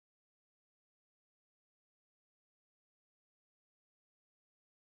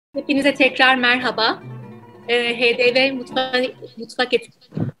Hepinize tekrar merhaba. HDV mutfak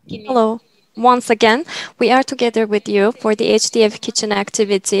etkinliği. Hello. Once again, we are together with you for the HDF Kitchen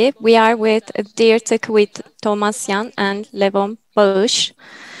activity. We are with dear Takuhi Tovmasyan and Levon Bağış.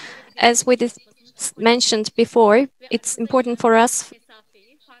 As we mentioned before, it's important for us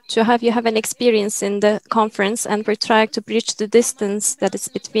to have you have an experience in the conference, and we're trying to bridge the distance that is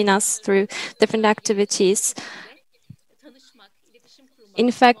between us through different activities.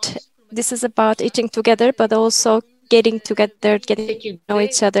 In fact, this is about eating together, but also getting together, getting to know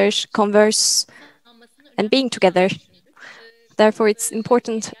each other, converse, and being together. Therefore, it's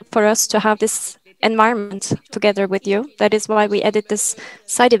important for us to have this environment together with you. That is why we added this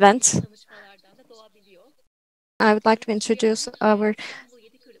side event. I would like to introduce our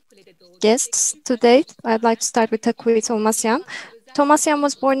guests today. I'd like to start with Takuhi Tovmasyan. Tovmasyan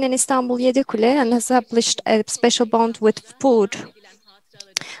was born in Istanbul, Yedikule, and has established a special bond with food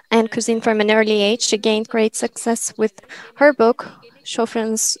and cuisine from an early age. She gained great success with her book,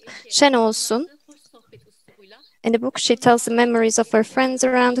 Şoförünüz Şen Olsun. In the book, she tells the memories of her friends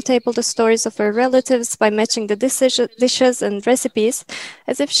around the table, the stories of her relatives by matching the dishes and recipes,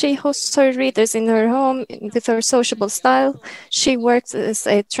 as if she hosts her readers in her home with her sociable style. She works as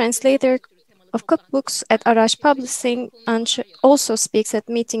a translator of cookbooks at Arash Publishing, and she also speaks at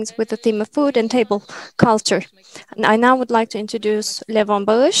meetings with the theme of food and table culture. And I now would like to introduce Levon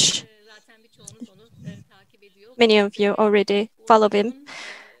Bağış. Many of you already follow him,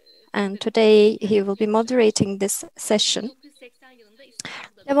 and today he will be moderating this session.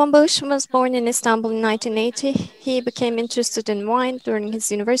 Levon Bağış was born in Istanbul in 1980. He became interested in wine during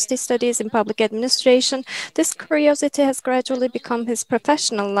his university studies in public administration. This curiosity has gradually become his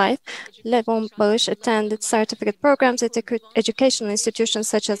professional life. Levon Bağış attended certificate programs at educational institutions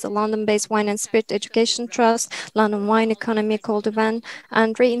such as the London-based Wine and Spirit Education Trust, London Wine Economy Coldivan,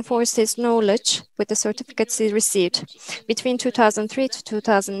 and reinforced his knowledge with the certificates he received. Between 2003 to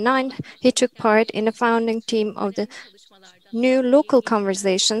 2009, he took part in the founding team of the New Local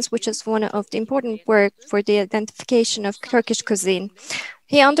Conversations, which is one of the important work for the identification of Turkish cuisine.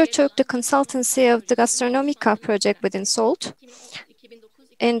 He undertook the consultancy of the Gastronomica project within SALT.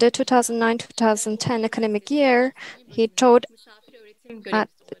 In the 2009-2010 academic year, he taught at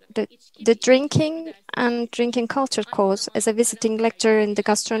the drinking and drinking culture course as a visiting lecturer in the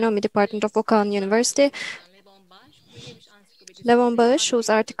gastronomy department of Okan University. Levon Bağış, whose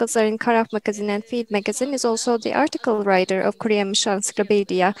articles are in Karaf magazine and Feed magazine, is also the article writer of Kuruyemiş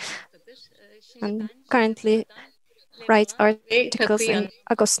Encyclopedia and currently writes articles in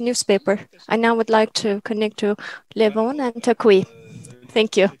Agos newspaper. I now would like to connect to Levon and Takuhi.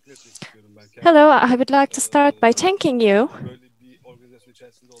 Thank you. Hello, I would like to start by thanking you.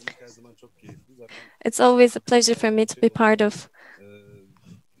 It's always a pleasure for me to be part of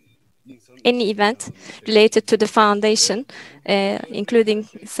any event related to the foundation, including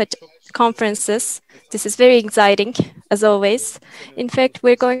such conferences. This is very exciting, as always. In fact,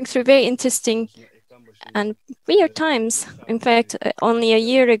 we're going through very interesting and weird times. In fact, only a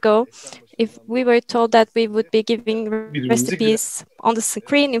year ago, if we were told that we would be giving recipes on the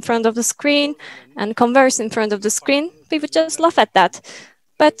screen, in front of the screen, and converse in front of the screen, we would just laugh at that.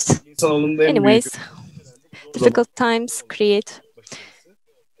 But anyways, difficult times create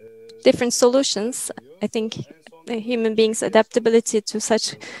different solutions. I think the human beings' adaptability to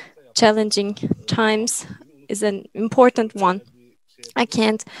such challenging times is an important one. I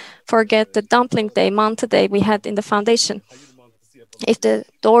can't forget the dumpling day, Manta Day we had in the foundation. If the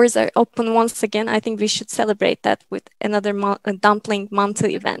doors are open once again, I think we should celebrate that with another dumpling Manta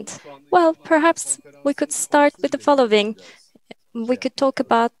event. Well, perhaps we could start with the following. We could talk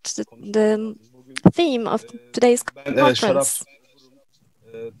about the theme of today's conference.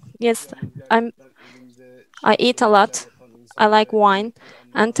 Yes, I eat a lot. I like wine.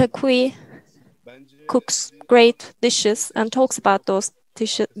 And Takuhi cooks great dishes and talks about those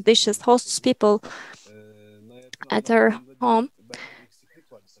dishes, hosts people at her home.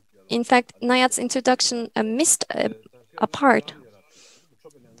 In fact, Nayat's introduction missed a part.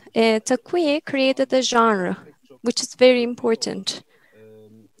 Takuhi created a genre, which is very important.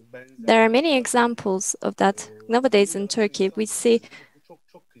 There are many examples of that nowadays in Turkey. We see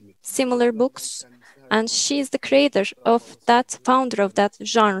similar books, and she is the creator of that, founder of that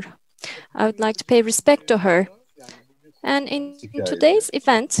genre. I would like to pay respect to her. And in today's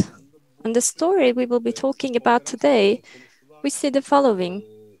event, and the story we will be talking about today, we see the following.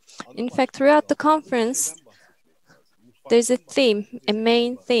 In fact, throughout the conference, there's a theme, a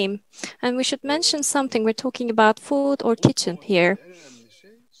main theme, and we should mention something. We're talking about food or kitchen here.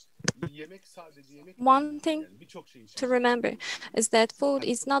 One thing to remember is that food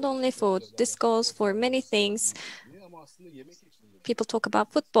is not only food. This goes for many things. People talk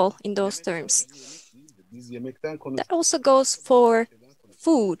about football in those terms. That also goes for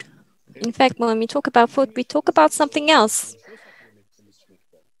food. In fact, when we talk about food, we talk about something else.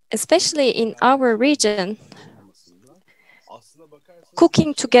 Especially in our region,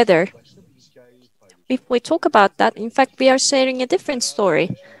 cooking together. If we talk about that, in fact, we are sharing a different story.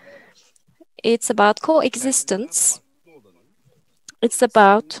 It's about coexistence. It's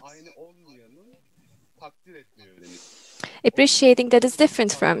about appreciating that is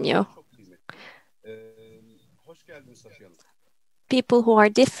different from you. People who are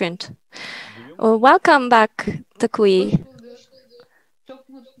different. Welcome back, Takuhi. Hoş bulduk. Çok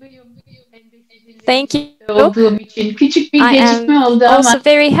mutluyum. Ben de sizinle Thank birlikte you. olduğum için. Küçük bir I gecikme am oldu also ama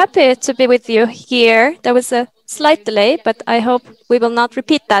very happy to be with you here. There was a slight delay, but I hope we will not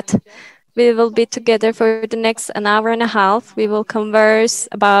repeat that. We will be together for the next an hour and a half. We will converse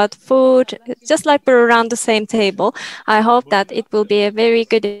about food, just like we're around the same table. I hope that it will be a very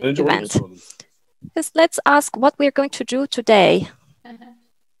good event. Just let's ask what we're going to do today.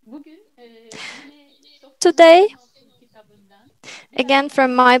 bugün yine Sofranız Today, Şen Olsun kitabından again biraz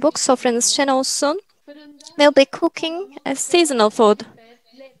from daha my book, farklı Sofranız Şen yorumlu Olsun, fırında we'll be cooking a palamut seasonal veya food,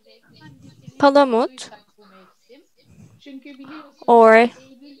 körfez, levrek hangisini palamut uyduysak bu mevsim. Çünkü biliyorsunuz or ki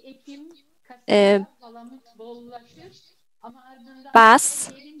Eylül, Ekim, Kasım'da palamut bollaşır. Ama ardından yaz bass.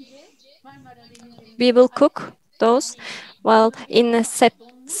 gelince Marmara We Denizi'nde will cook artık those. yani Well, in buzullar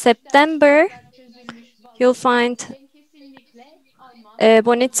donmuş, September, sular çözülmüş you'll balıkları find ben kesinlikle almam.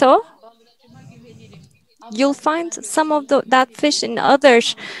 bonito. Mutlaka balıkçıma güvenirim. You'll Avlarımda find some of gördüğüm that fish kalitede in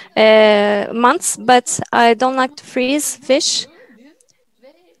other almam. months, but I don't like to freeze fish, Gördüm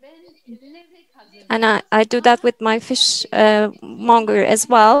ve ben levrek and hazırladım. I do that Ama with my dikkat fish edin. monger as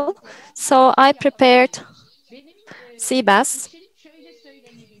Bilmeyenler well. mesela So I yanlış prepared yapabilir. Benim sea bass, için şöyle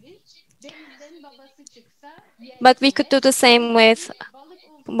söylenebilir. Denizden babası çıksa but we could yerse do the same with çünkü balık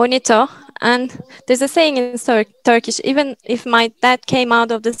olsun, bonito. lahmacun And there's a olsun, saying in Turkish, even yiyecek if my dad came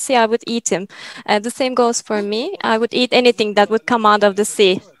out of the sea, I would eat him. The same goes for me. I would eat anything that would come out of the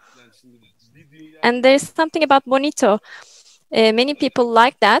sea. And there's something about bonito. Many people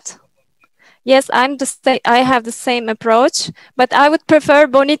like that. Yes, I have the same approach, but I would prefer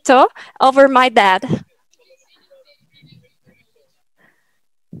bonito over my dad,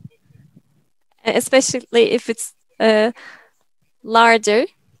 especially if it's larger.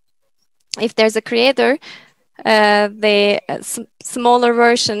 If there's a creator, the smaller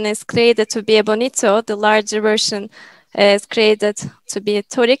version is created to be a bonito, the larger version is created to be a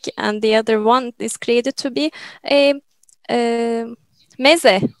torik, and the other one is created to be a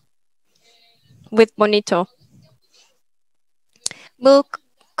meze with bonito. We'll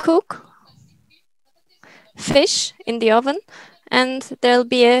cook fish in the oven, and there'll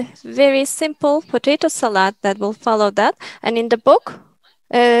be a very simple potato salad that will follow that. And in the book,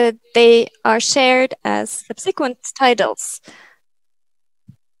 they are shared as subsequent titles.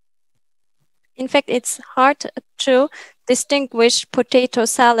 In fact, it's hard to distinguish potato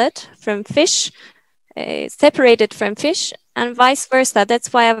salad from fish, separated from fish, and vice versa.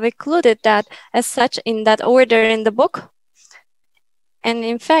 That's why I've included that as such in that order in the book. And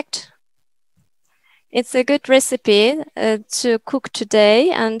in fact, it's a good recipe to cook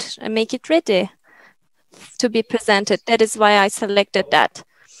today and make it ready to be presented. That is why I selected that.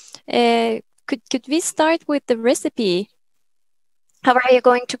 Could we start with the recipe? How are you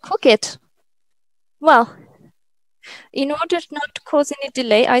going to cook it? Well, in order not to cause any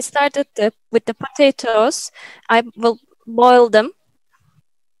delay, I started with the potatoes. I will boil them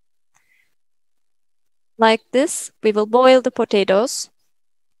like this. We will boil the potatoes.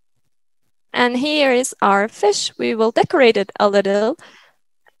 And here is our fish. We will decorate it a little.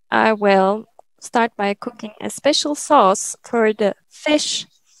 I will start by cooking a special sauce for the fish.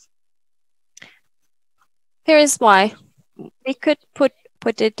 Here is why. We could put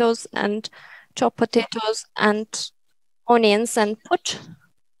potatoes and chop potatoes and onions and put,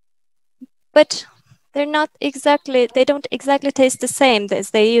 but they don't exactly taste the same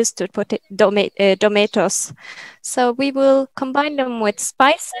as they used to put tomatoes. So we will combine them with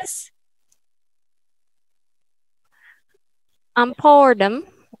spices and pour them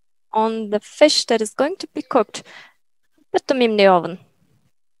on the fish that is going to be cooked. Put them in the oven.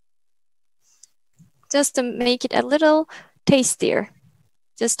 Just to make it a little tastier,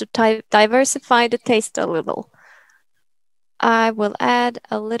 just to diversify the taste a little. I will add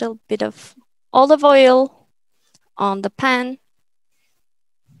a little bit of olive oil on the pan.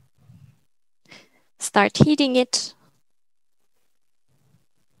 Start heating it.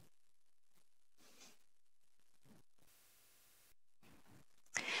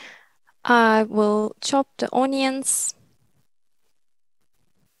 I will chop the onions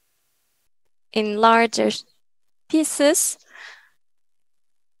in larger pieces,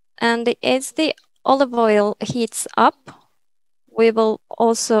 and as the olive oil heats up, we will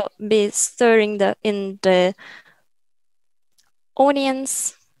also be stirring in the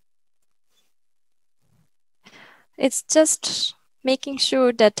onions. It's just making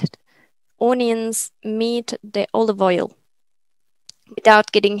sure that onions meet the olive oil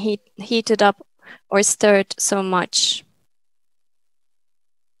without getting heated up or stirred so much.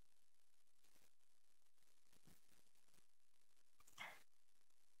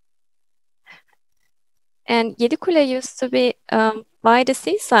 And Yedikule used to be by the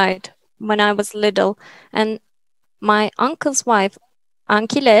seaside when I was little, and my uncle's wife,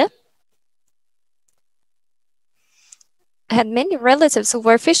 Ankile, had many relatives who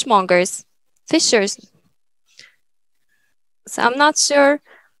were fishmongers, fishers. So I'm not sure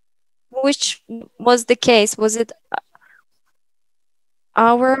which was the case. Was it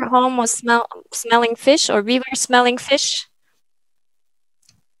our home was smelling fish, or we were smelling fish?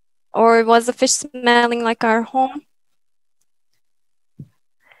 Or was the fish smelling like our home?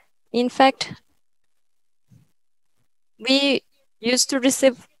 In fact, we used to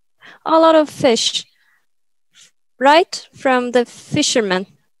receive a lot of fish right from the fishermen.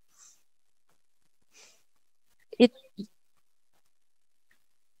 It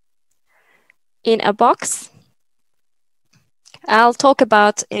in a box. I'll talk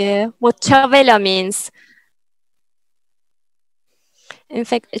about what chavela means. In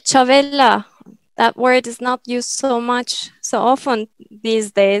fact, chavela, that word is not used so often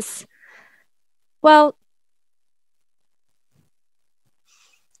these days. Well,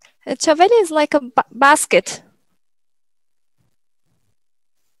 a chavela is like a basket.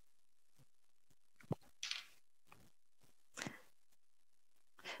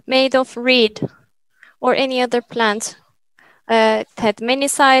 Made of reed or any other plant. It had many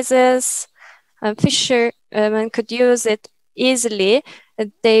sizes. Fishermen could use it easily.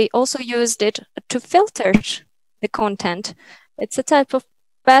 They also used it to filter the content. It's a type of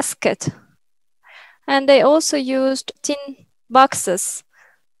basket. And they also used tin boxes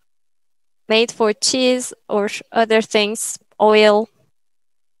made for cheese or other things, oil.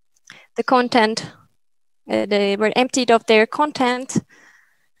 The content, they were emptied of their content,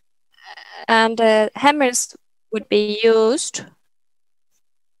 and hammers would be used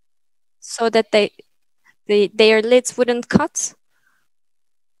so that their lids wouldn't cut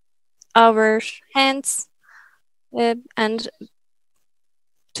our hands, and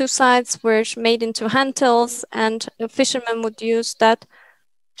two sides were made into handles, and a fisherman would use that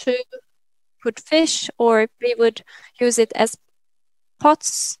to put fish, or we would use it as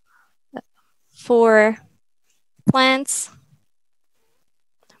pots for plants.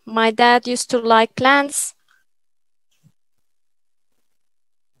 My dad used to like plants.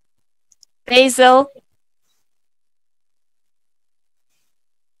 Basil,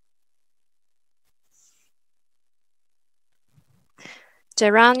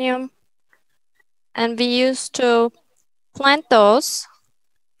 geranium, and we used to plant those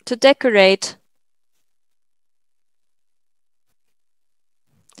to decorate.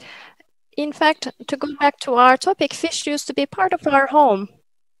 In fact, to go back to our topic, fish used to be part of our home.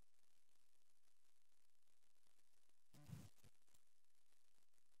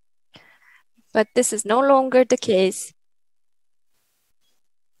 But this is no longer the case.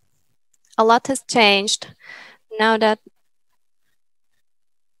 A lot has changed now that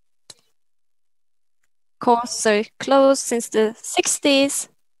coasts are closed since the 60s.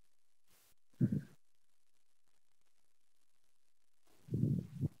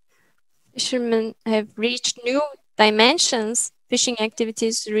 Fishermen have reached new dimensions. Fishing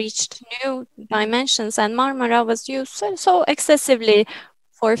activities reached new dimensions, and Marmara was used so excessively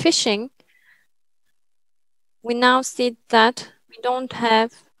for fishing. We now see that we don't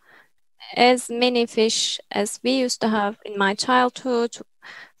have as many fish as we used to have in my childhood,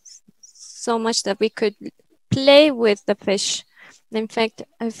 so much that we could play with the fish. In fact,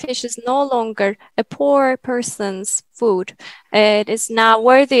 a fish is no longer a poor person's food. It is now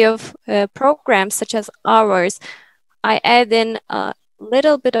worthy of programs such as ours. I add in a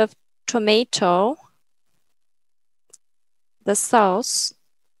little bit of tomato, the sauce.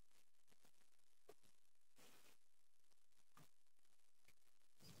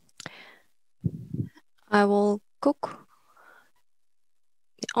 I will cook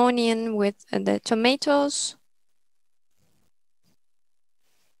the onion with the tomatoes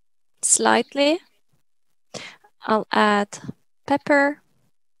slightly. I'll add pepper.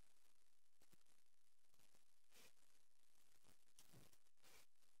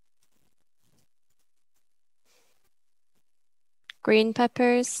 green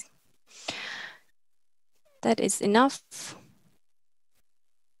peppers. That is enough.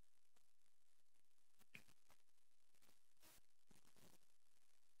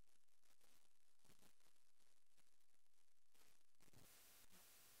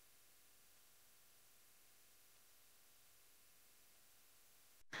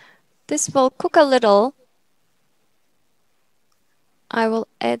 This will cook a little. I will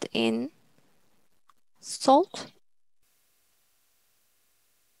add in salt.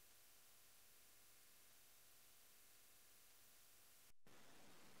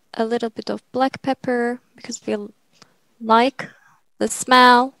 A little bit of black pepper because we like the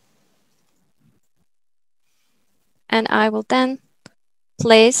smell. And I will then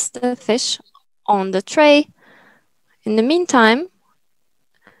place the fish on the tray. In the meantime,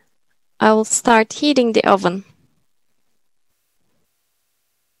 I will start heating the oven.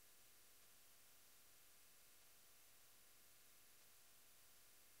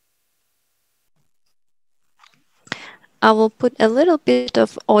 I will put a little bit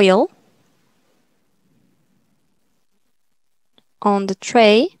of oil on the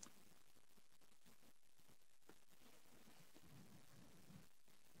tray.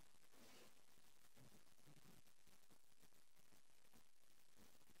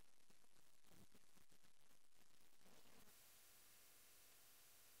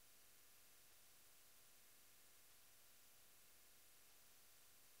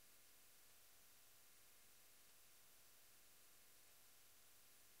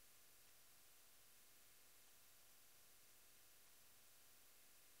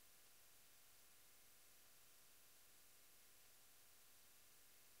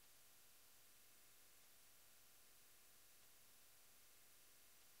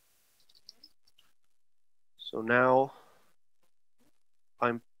 So now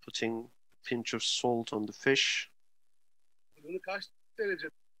I'm putting a pinch of salt on the fish.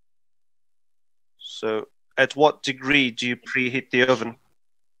 So at what degree do you preheat the oven?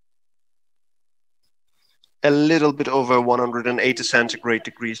 A little bit over 180 centigrade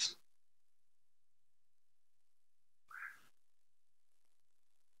degrees.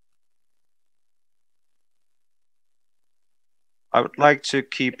 I would like to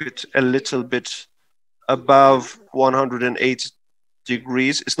keep it a little bit above 180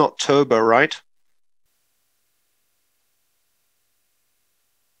 degrees. It's not turbo, right?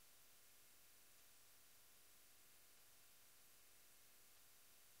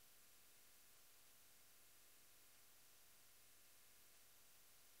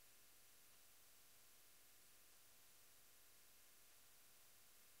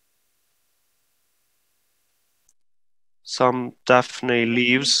 Some Daphne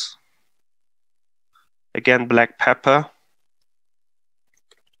leaves. Again, black pepper.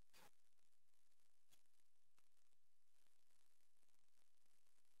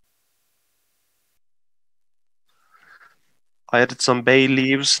 I added some bay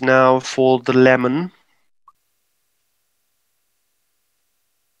leaves now for the lemon.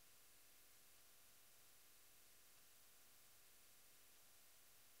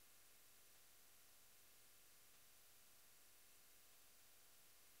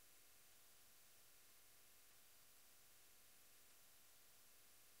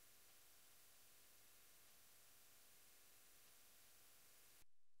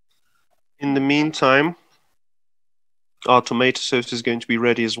 In the meantime, our tomato sauce is going to be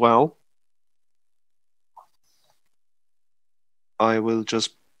ready as well. I will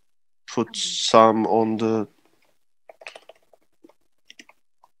just put some on the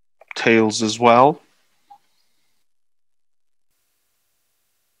tails as well.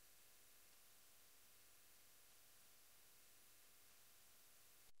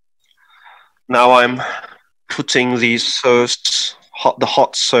 Now I'm putting the sauce, the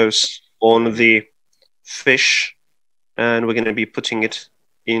hot sauce on the fish, and we're going to be putting it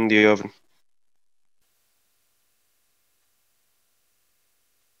in the oven.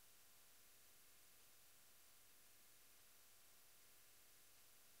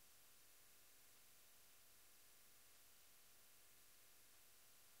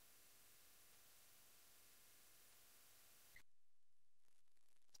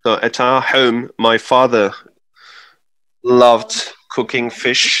 So at our home, my father loved cooking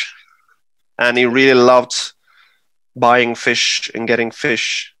fish, and he really loved buying fish and getting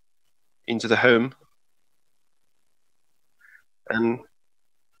fish into the home. And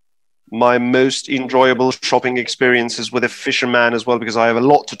my most enjoyable shopping experience is with a fisherman as well, because I have a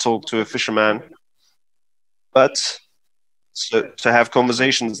lot to talk to a fisherman. But so to have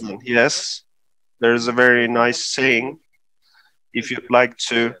conversations then, yes, there is a very nice saying: if you'd like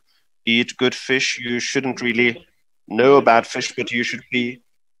to eat good fish, you shouldn't really know about fish, but you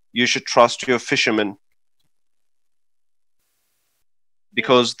should trust your fishermen,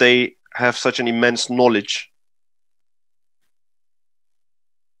 because they have such an immense knowledge.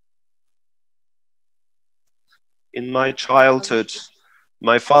 In my childhood,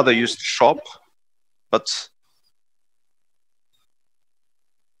 my father used to shop, but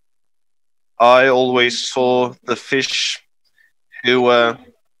I always saw the fish who were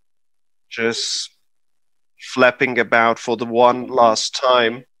just flapping about for the one last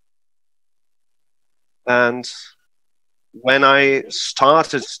time. And when I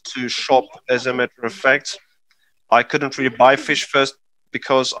started to shop, as a matter of fact, I couldn't really buy fish first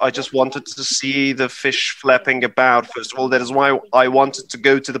because I just wanted to see the fish flapping about. First of all, that is why I wanted to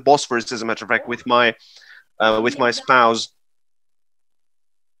go to the Bosphorus, as a matter of fact, with my spouse.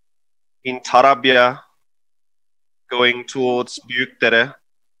 In Tarabya, going towards Büyükdere,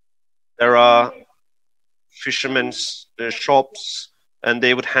 there are fishermen's shops, and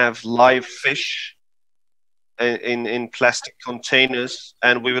they would have live fish in plastic containers,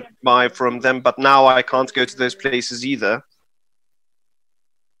 and we would buy from them. But now I can't go to those places either.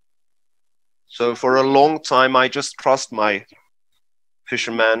 So for a long time, I just trust my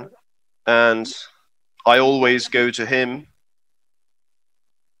fisherman, and I always go to him.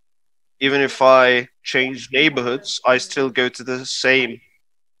 Even if I change neighborhoods, I still go to the same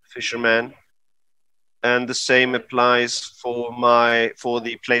fisherman. And the same applies for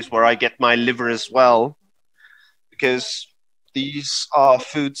the place where I get my liver as well, because these are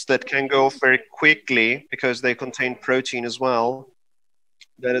foods that can go off very quickly because they contain protein as well.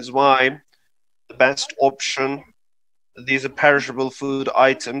 That is why the best option, these are perishable food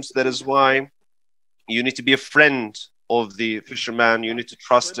items. That is why you need to be a friend of the fisherman. You need to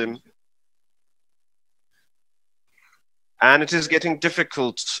trust him. And it is getting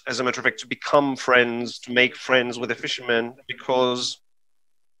difficult, as a matter of fact, to become friends, to make friends with a fisherman, because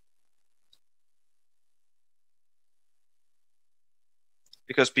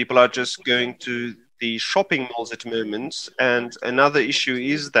people are just going to the shopping malls at the moment. And another issue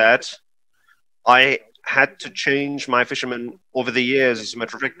is that I had to change my fisherman over the years, as a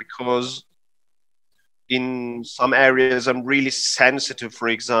matter of fact, because in some areas I'm really sensitive, for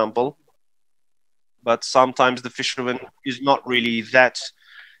example. But sometimes the fisherman is not really that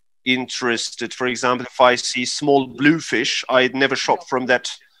interested. For example, if I see small bluefish, I'd never shop from that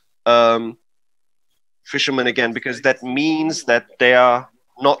fisherman again, because that means that they are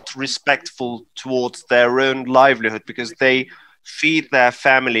not respectful towards their own livelihood, because they feed their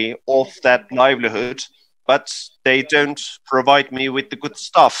family off that livelihood, but they don't provide me with the good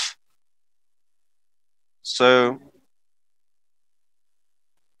stuff. So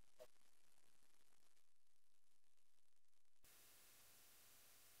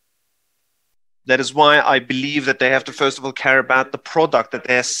that is why I believe that they have to first of all care about the product that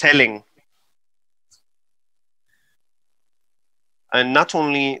they're selling. And not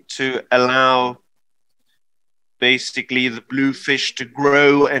only to allow basically the bluefish to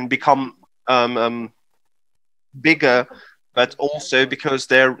grow and become bigger, but also because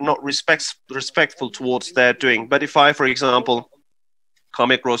they're not respectful towards their doing. But if I, for example,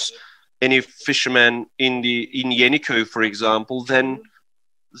 come across any fisherman in Yeniköy, for example, then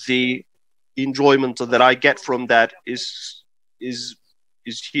the enjoyment that I get from that is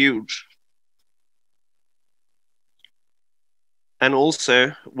huge. And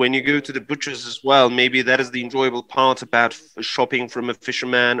also, when you go to the butchers as well, maybe that is the enjoyable part about shopping from a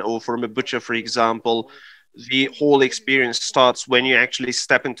fisherman or from a butcher, for example. The whole experience starts when you actually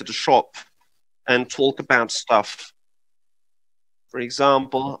step into the shop and talk about stuff. For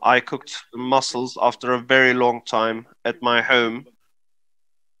example, I cooked mussels after a very long time at my home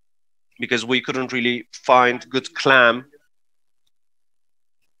because we couldn't really find good clam.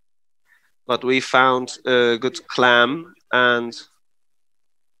 But we found a good clam, and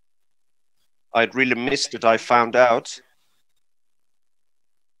I'd really missed it, I found out.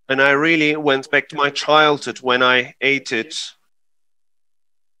 And I really went back to my childhood when I ate it.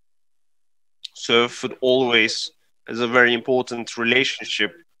 So food always has a very important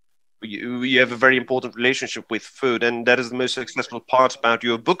relationship. You have a very important relationship with food, and that is the most successful part about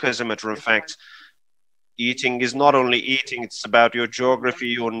your book, as a matter of fact. Eating is not only eating, it's about your geography,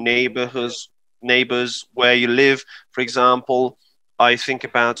 your neighbors, where you live. For example, I think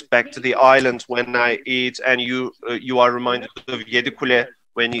about back to the island when I eat, and you are reminded of Yedikule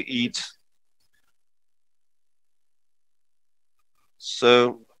when you eat.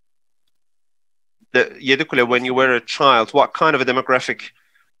 So, the Yedikule, when you were a child, what kind of a demographic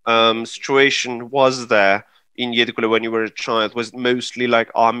situation was there in Yedikule when you were a child? Was it mostly like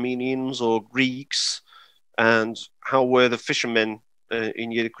Armenians or Greeks? And how were the fishermen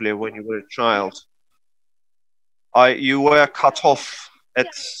in Yedikule when you were a child? You were cut off at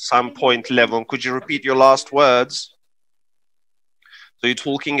some point, Levon. Could you repeat your last words? So you're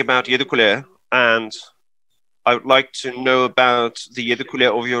talking about Yedikule, and I would like to know about the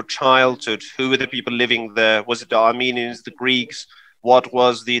Yedikule of your childhood. Who were the people living there? Was it the Armenians, the Greeks? What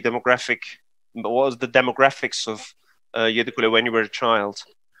was the demographics of Yedikule when you were a child?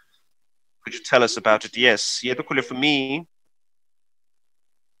 Could you tell us about it? Yes, Yedikule for me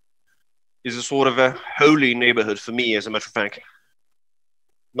is a sort of a holy neighborhood for me, as a matter of fact.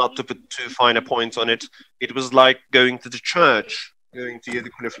 Not to put too fine a point on it, it was like going to the church, going to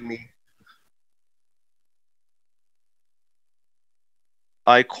Yedikule for me.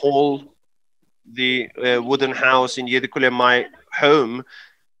 I call the wooden house in Yedikule my home,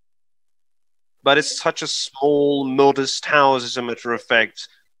 but it's such a small, modest house, as a matter of fact.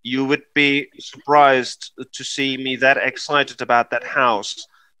 You would be surprised to see me that excited about that house.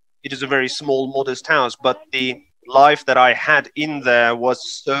 It is a very small, modest house, but the life that I had in there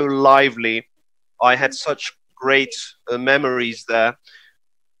was so lively. I had such great memories there.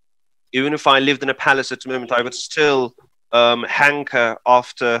 Even if I lived in a palace at the moment, I would still hanker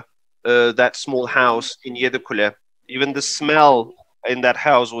after that small house in Yedikule. Even the smell in that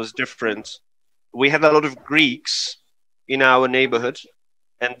house was different. We had a lot of Greeks in our neighborhood,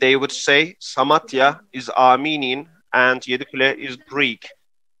 and they would say Samatya is Armenian and Yedikule is Greek.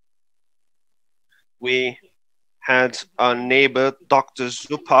 We had a neighbor, Dr.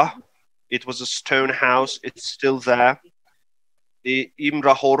 Zupa. It was a stone house. It's still there. The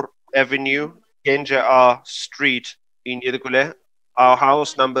Imrahor Avenue, Genja Street in Yedikule. Our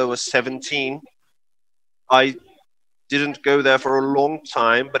house number was 17. I didn't go there for a long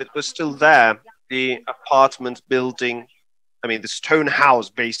time, but it was still there. The apartment building, I mean, the stone house,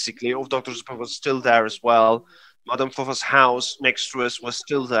 basically, of Dr. Zupa was still there as well. Madame Fofa's house next to us was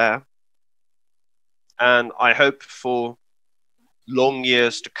still there. And I hope for long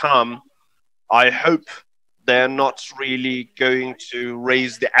years to come, I hope they're not really going to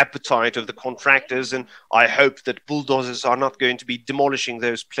raise the appetite of the contractors, and I hope that bulldozers are not going to be demolishing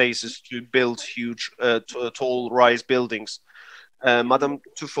those places to build huge, tall rise buildings. Madame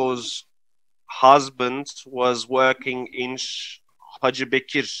Tufo's husband was working in Hacı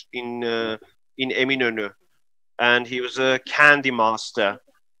Bekir in Eminönü, and he was a candy master.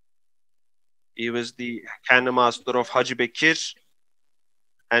 He was the candy master of Hacı Bekir,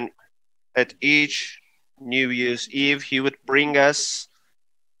 and at each New Year's Eve, he would bring us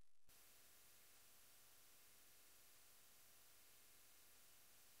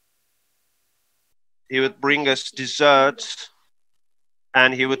dessert,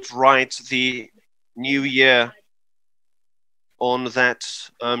 and he would write the New Year on that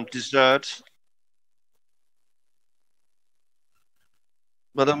dessert.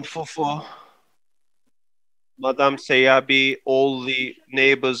 Madame Fofo, Madame Seyabi, all the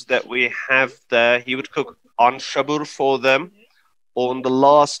neighbors that we have there, he would cook anshabur for them on the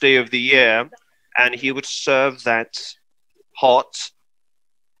last day of the year, and he would serve that hot.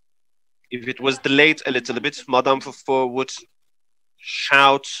 If it was delayed a little bit, Madame Fofo would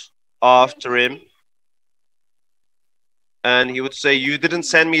shout after him, and he would say, "You didn't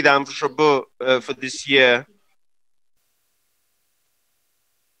send me the anshabur for this year."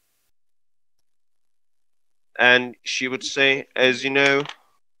 And she would say, "As you know,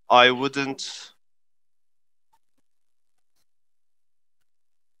 I wouldn't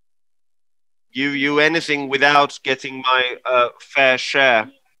give you anything without getting my fair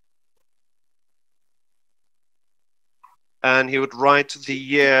share." And he would write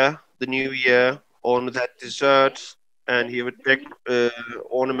the new year on that dessert, and he would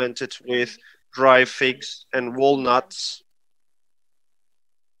ornament it with dry figs and walnuts.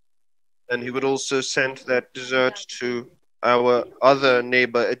 And he would also send that dessert to our other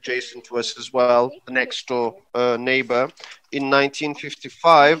neighbor adjacent to us as well, the next door neighbor. In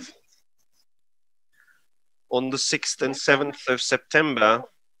 1955, on the 6th and 7th of September,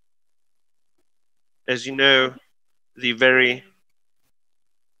 as you know, the very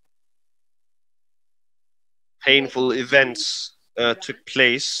painful events took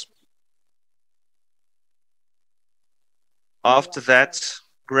place. After that,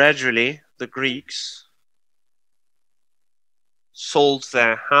 gradually, the Greeks sold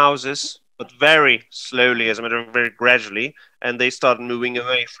their houses, but very slowly, as a matter of very gradually, and they started moving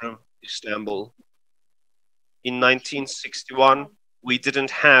away from Istanbul. In 1961, we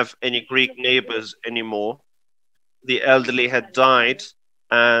didn't have any Greek neighbors anymore. The elderly had died,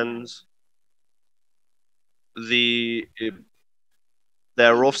 and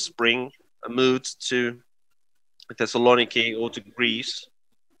their offspring moved to Thessaloniki or to Greece.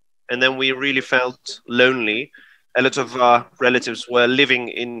 And then we really felt lonely. A lot of our relatives were living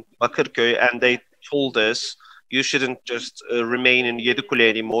in Bakırköy, and they told us, you shouldn't just remain in Yedikule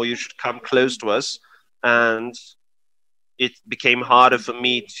anymore, you should come close to us. And it became harder for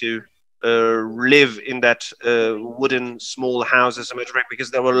me to live in that wooden small house, as a matter of fact, because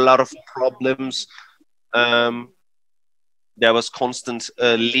there were a lot of problems. There was constant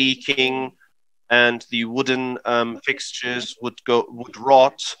leaking, and the wooden fixtures would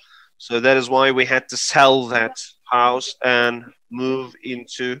rot. So that is why we had to sell that house and move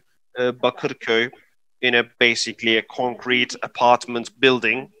into Bakırköy in basically a concrete apartment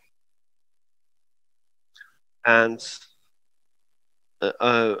building. And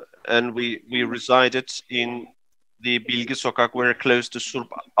we resided in the Bilgi Sokak, very close to Surp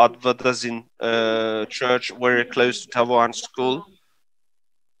Advadazin church, very close to Tavoan school.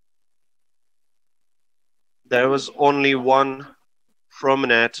 There was only one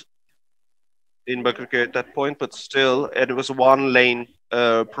promenade in Bakırköy at that point, but still, it was a one-lane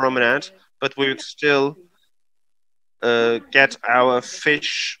promenade, but we would still get our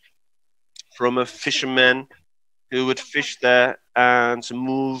fish from a fisherman who would fish there and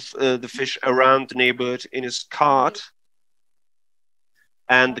move the fish around the neighborhood in his cart.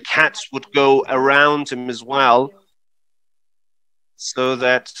 And the cats would go around him as well, so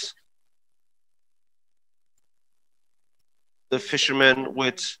that the fisherman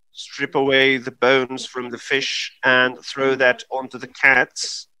would strip away the bones from the fish and throw that onto the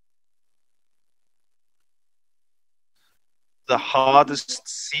cats. The hardest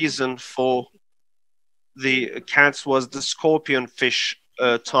season for the cats was the scorpion fish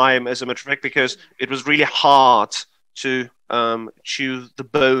time, as a matter of fact, because it was really hard to chew the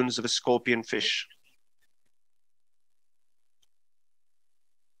bones of a scorpion fish.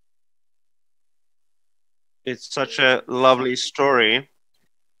 It's such a lovely story.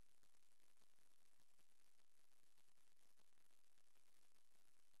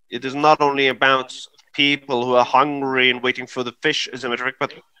 It is not only about people who are hungry and waiting for the fish, as a matter of fact,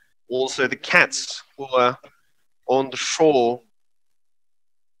 but also the cats who are on the shore.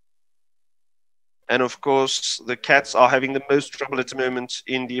 And of course, the cats are having the most trouble at the moment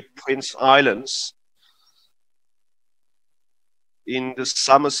in the Prince Islands. In the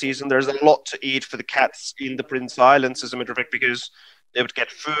summer season, there's a lot to eat for the cats in the Prince Islands, as a matter of fact, because they would get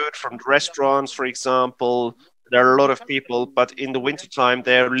food from the restaurants, for example. There are a lot of people, but in the wintertime,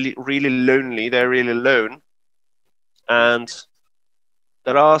 they're really lonely. They're really alone. And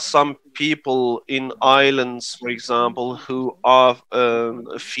there are some people in islands, for example, who are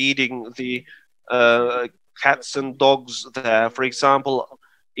feeding the cats and dogs there. For example,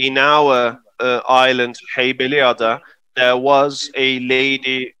 in our island, Heybeliada, there was a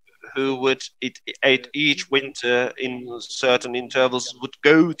lady who would, at each winter in certain intervals, would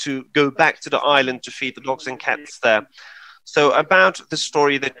go back to the island to feed the dogs and cats there. So about the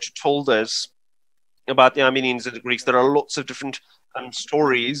story that you told us about the Armenians and the Greeks, there are lots of different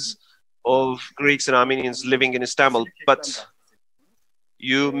stories of Greeks and Armenians living in Istanbul, but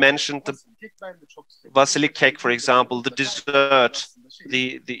you mentioned the Vasily cake, for example, the dessert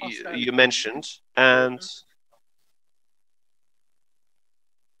you mentioned, and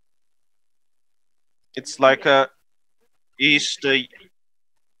it's like a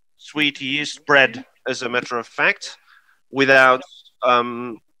sweet yeast bread, as a matter of fact, without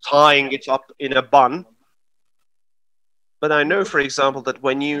tying it up in a bun. But I know, for example, that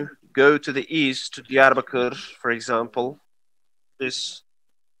when you go to the east, to Diyarbakir, for example, this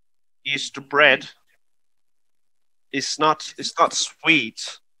yeast bread is not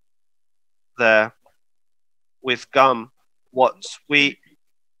sweet there with gum. What we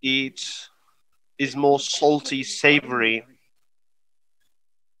eat is more salty, savory.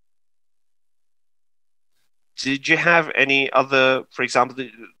 Did you have any other, for example,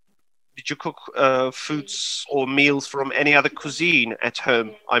 did you cook foods or meals from any other cuisine at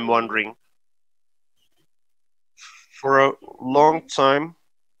home? I'm wondering. For a long time,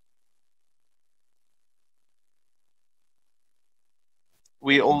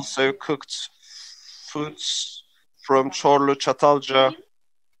 we also cooked foods from Çorlu, Çatalca,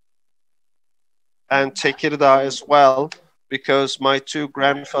 and Tekirdağ as well, because my two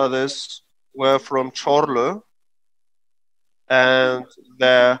grandfathers were from Çorlu, and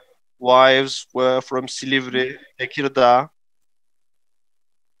their wives were from Silivri, Tekirdağ.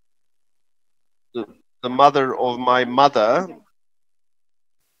 The mother of my mother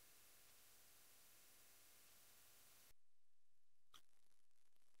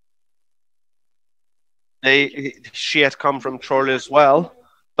she had come from Çorlu as well,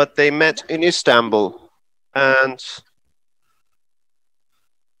 but they met in Istanbul. And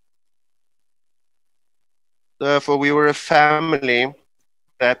therefore, we were a family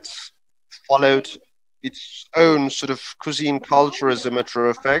that followed its own sort of cuisine culture, as a matter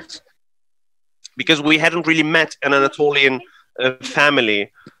of fact, because we hadn't really met an Anatolian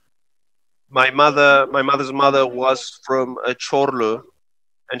family. My mother's mother was from Çorlu,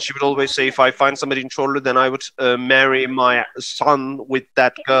 and she would always say, if I find somebody in Çorlu, then I would marry my son with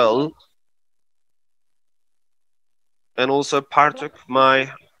that girl. And also Partuk,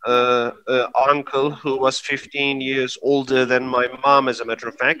 my uncle, who was 15 years older than my mom, as a matter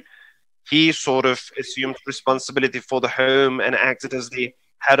of fact, he sort of assumed responsibility for the home and acted as the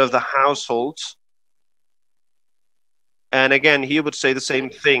head of the household. And again, he would say the same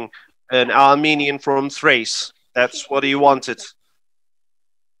thing, an Armenian from Thrace. That's what he wanted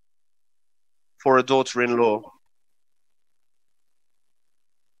for a daughter-in-law.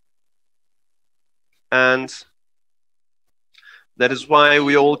 And that is why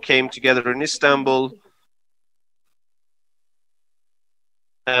we all came together in Istanbul.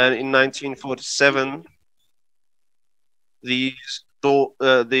 And in 1947, the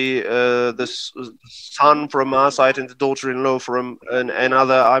son from our side and the daughter-in-law from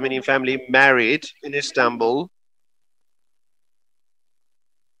another Armenian family married in Istanbul.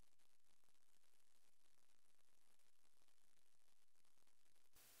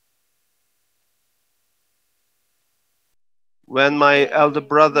 When my elder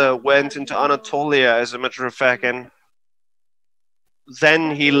brother went into Anatolia, as a matter of fact, and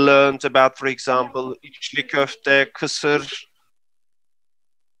then he learned about, for example, içli köfte, kısır,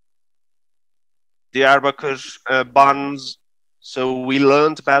 Diyarbakır buns. So we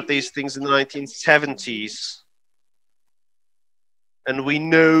learned about these things in the 1970s. And we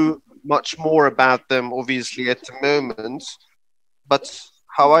know much more about them, obviously, at the moment. But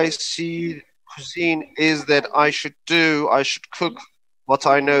how I see cuisine is that I should cook what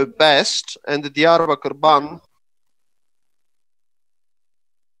I know best. And the Diyarbakır bun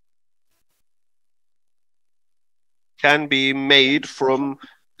can be made from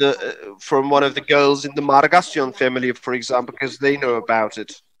one of the girls in the Margasyon family, for example, because they know about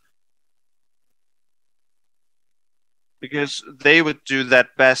it. Because they would do that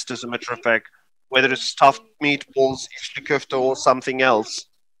best, as a matter of fact, whether it's stuffed meatballs, içli köfte, or something else.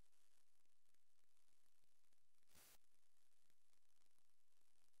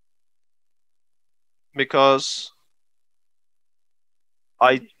 Because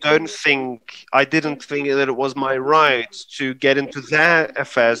I didn't think that it was my right to get into their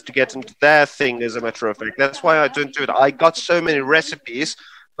affairs, to get into their thing, as a matter of fact. That's why I don't do it. I got so many recipes,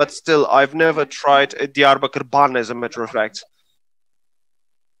 but still, I've never tried a Diyarbakır bun, as a matter of fact.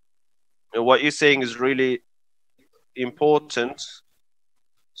 And what you're saying is really important.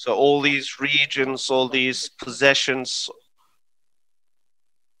 So all these regions, all these possessions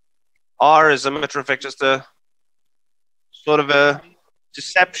are, as a matter of fact, just a sort of a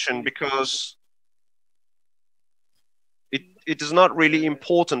deception, because it is not really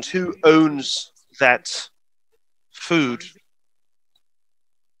important who owns that food,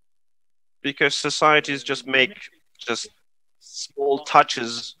 because societies just make just small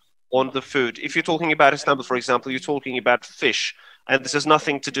touches on the food. If you're talking about Istanbul, for example, you're talking about fish, and this has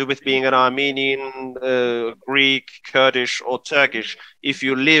nothing to do with being an Armenian, Greek, Kurdish, or Turkish. If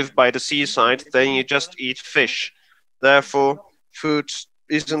you live by the seaside, then you just eat fish. Therefore, food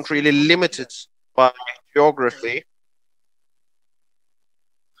isn't really limited by geography.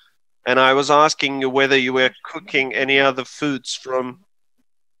 And I was asking you whether you were cooking any other foods from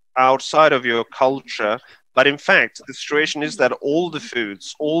outside of your culture. But in fact, the situation is that all the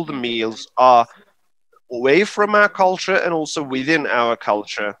foods, all the meals are away from our culture and also within our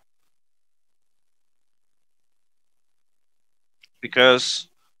culture. Because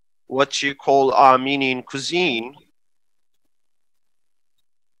what you call Armenian cuisine,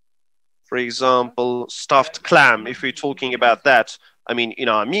 for example, stuffed clam, if we're talking about that, I mean, in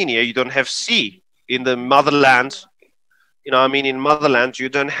Armenia, you don't have sea. In the motherland, in Armenian motherland, you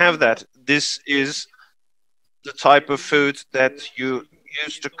don't have that. This is the type of food that you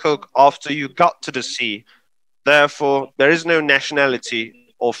used to cook after you got to the sea. Therefore, there is no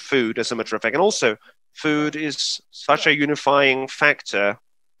nationality of food, as a matter of fact. And also, food is such a unifying factor.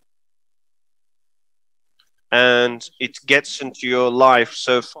 And it gets into your life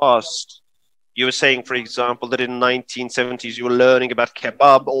so fast. You were saying, for example, that in the 1970s you were learning about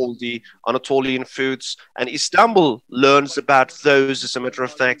kebab, all the Anatolian foods, and Istanbul learns about those, as a matter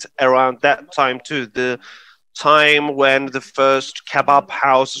of fact, around that time too. The time when the first kebab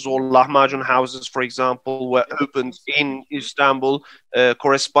houses or lahmacun houses, for example, were opened in Istanbul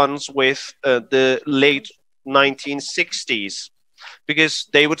corresponds with the late 1960s, because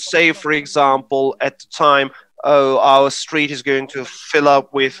they would say, for example, at the time, oh, our street is going to fill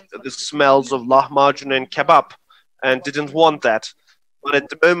up with the smells of lahmacun and kebab, and didn't want that. But at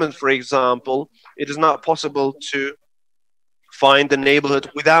the moment, for example, it is not possible to find a neighborhood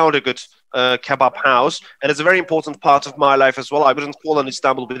without a good kebab house, and it's a very important part of my life as well. I wouldn't call on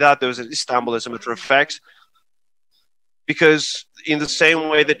Istanbul without those in Istanbul, as a matter of fact, because in the same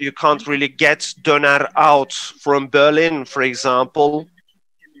way that you can't really get döner out from Berlin, for example,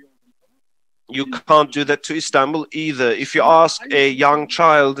 you can't do that to Istanbul either. If you ask a young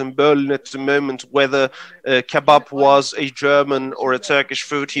child in Berlin at the moment whether kebab was a German or a Turkish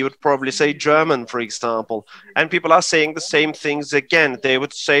food, he would probably say German, for example. And people are saying the same things again. They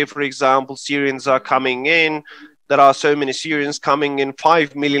would say, for example, Syrians are coming in. There are so many Syrians coming in,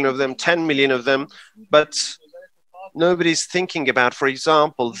 5 million of them, 10 million of them. But nobody's thinking about, for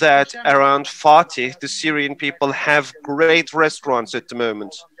example, that around Fatih, the Syrian people have great restaurants at the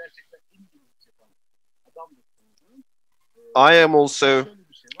moment. I am also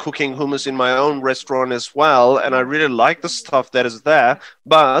cooking hummus in my own restaurant as well, and I really like the stuff that is there.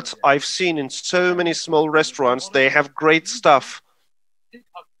 But I've seen in so many small restaurants, they have great stuff.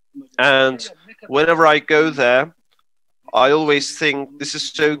 And whenever I go there, I always think this is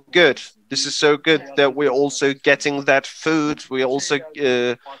so good. This is so good that we're also getting that food. We also,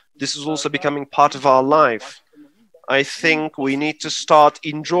 this is also becoming part of our life. I think we need to start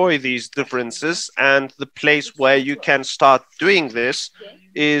enjoy these differences, and the place where you can start doing this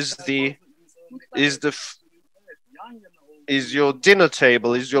is your dinner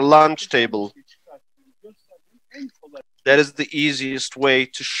table, is your lunch table. That is the easiest way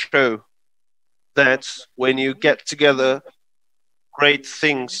to show that when you get together, great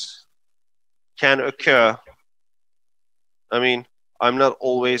things can occur. I mean, I'm not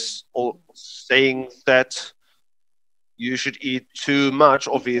always saying that you should eat too much,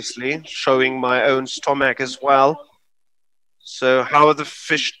 obviously, showing my own stomach as well. So how are the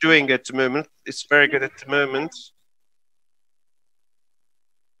fish doing at the moment? It's very good at the moment.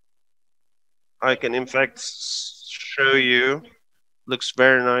 I can in fact show you. Looks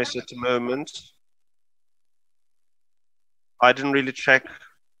very nice at the moment. I didn't really check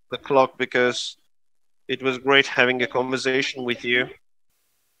the clock because it was great having a conversation with you.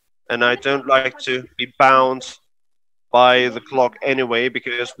 And I don't like to be bound by the clock anyway,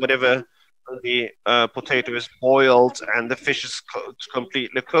 because whenever the potato is boiled and the fish is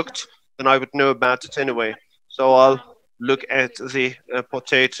completely cooked, then I would know about it anyway. So I'll look at the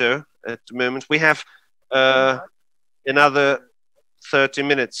potato at the moment. We have another 30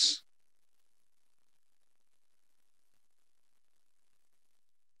 minutes.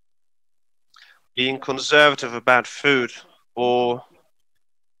 Being conservative about food or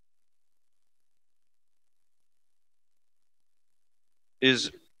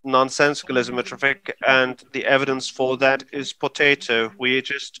is nonsensical, as a matter of fact, and the evidence for that is potato. We've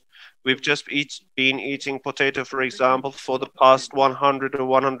just been eating potato, for example, for the past 100 or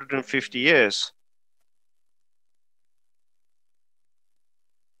 150 years.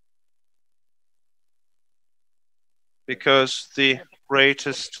 Because the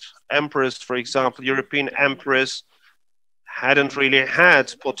greatest emperors, for example, European emperors, hadn't really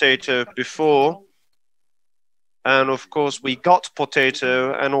had potato before. And of course, we got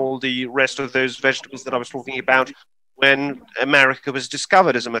potato and all the rest of those vegetables that I was talking about when America was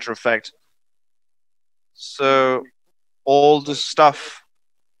discovered, as a matter of fact. So all the stuff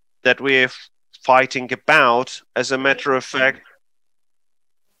that we're fighting about, as a matter of fact,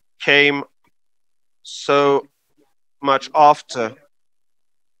 came so much after.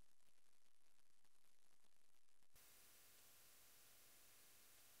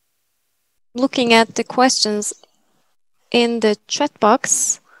 Looking at the questions in the chat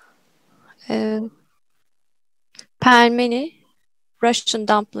box, Pelmeni, Russian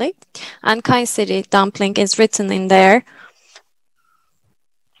dumpling, and Kayseri dumpling is written in there.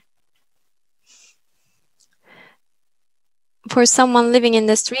 For someone living in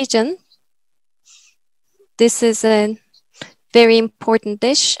this region, this is a very important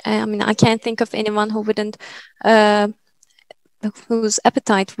dish. I mean, I can't think of anyone who wouldn't, whose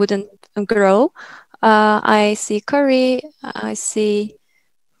appetite wouldn't grow. I see curry, I see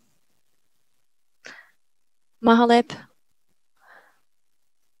mahalep,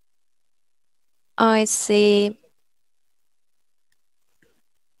 I see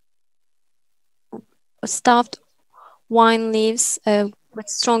stuffed wine leaves with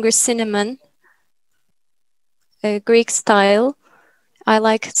stronger cinnamon, Greek style. I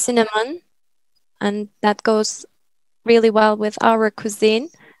like cinnamon, and that goes really well with our cuisine.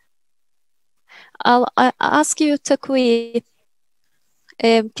 I ask you, Takuhi.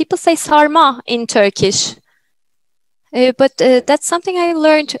 People say sarma in Turkish, but that's something I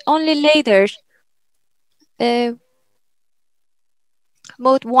learned only later.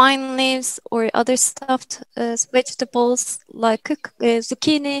 Both wine leaves or other stuffed vegetables like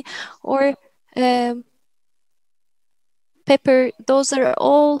zucchini or pepper, those are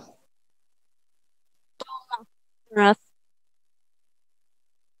all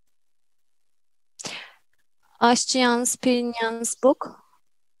Ashtian's Pirinyan's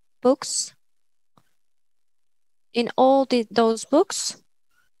books. In all those books,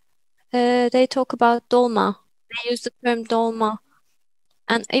 they talk about dolma. They use the term dolma,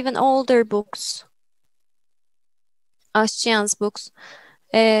 and even older books, Ashtian's books,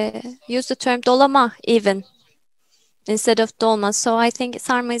 use the term dolama even instead of dolma. So I think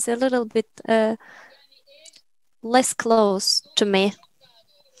sarma is a little bit less close to me.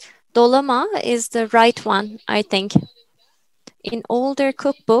 Dolama is the right one, I think. In older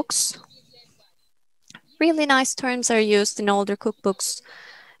cookbooks, really nice terms are used in older cookbooks.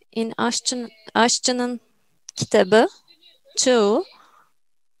 In Aşçı'nın kitabı too,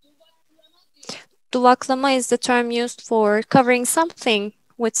 duvaklama is the term used for covering something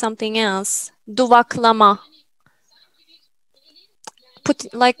with something else. Duvaklama.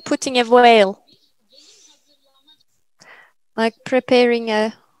 Like putting a veil. Like preparing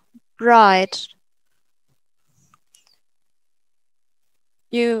a bride.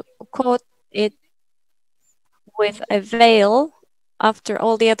 You coat it with a veil after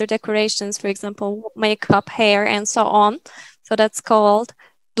all the other decorations, for example, makeup, hair, and so on. So that's called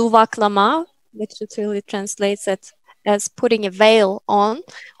duvaklama, which literally translates it as putting a veil on.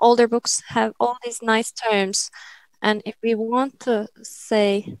 Older books have all these nice terms. And if we want to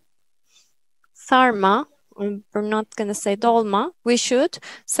say sarma, we're not going to say dolma, we should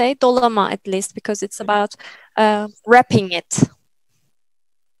say dolama at least, because it's about wrapping it.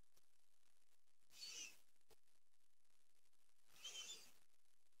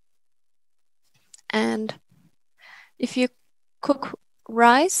 And if you cook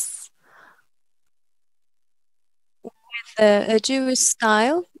rice with a Jewish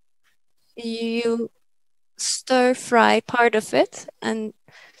style, you stir fry part of it, and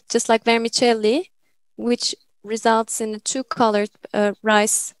just like vermicelli, which results in a two-colored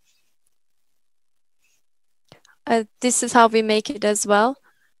rice. This is how we make it as well.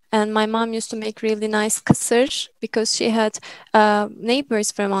 And my mom used to make really nice kısır because she had neighbors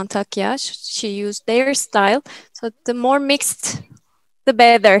from Antakya. She used their style. So the more mixed, the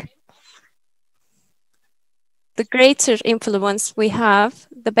better. The greater influence we have,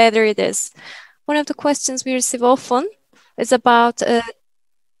 the better it is. One of the questions we receive often is about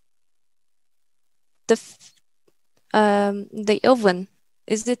the oven.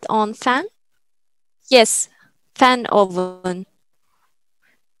 Is it on fan? Yes, fan oven.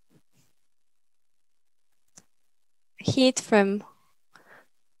 Heat from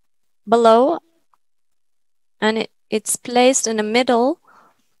below, and it's placed in the middle,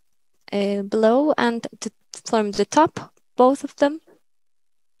 below and from the top, both of them.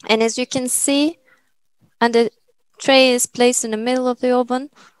 And as you can see, and the tray is placed in the middle of the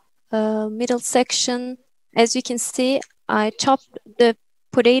oven, middle section. As you can see, I chopped the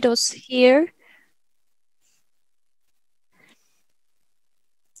potatoes here.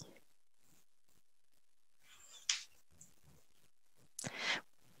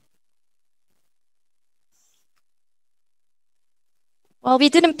 Well, we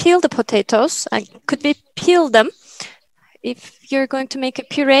didn't peel the potatoes. Could we peel them? If you're going to make a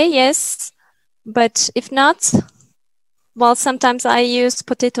puree, yes. But if not, well, sometimes I use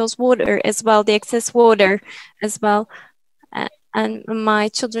potatoes water as well, the excess water as well. And my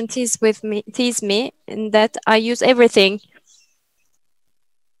children tease me in that I use everything.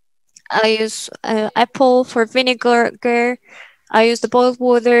 I use apple for vinegar. I use the boiled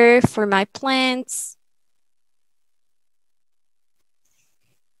water for my plants.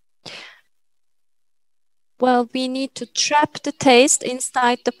 Well, we need to trap the taste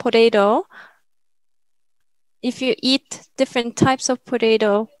inside the potato. If you eat different types of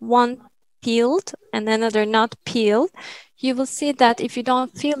potato, one peeled and another not peeled, you will see that if you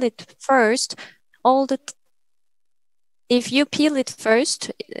don't peel it first, if you peel it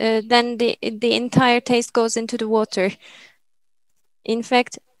first, then the entire taste goes into the water. In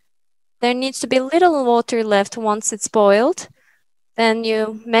fact, there needs to be little water left once it's boiled. Then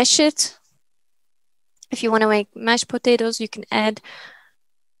you mash it. If you want to make mashed potatoes, you can add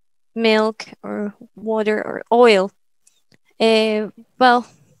milk or water or oil. Well,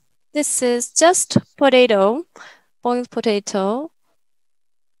 this is just potato, boiled potato.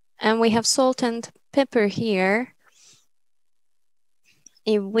 And we have salt and pepper here.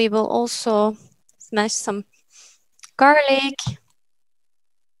 We will also smash some garlic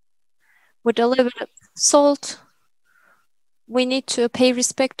with a little bit of salt. We need to pay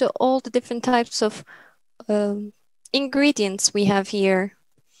respect to all the different types of ingredients we have here.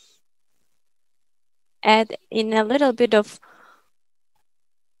 Add in a little bit of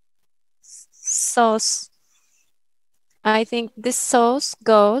sauce. I think this sauce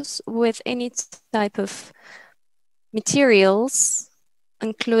goes with any type of materials,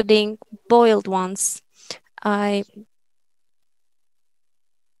 including boiled ones. I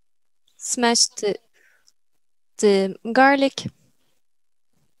smashed the garlic,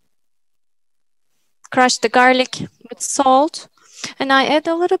 crushed the garlic with salt, and I add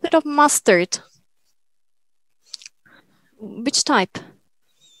a little bit of mustard. Which type?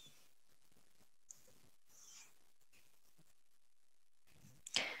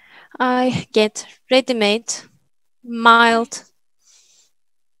 I get ready-made, mild,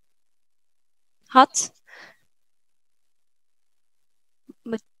 hot,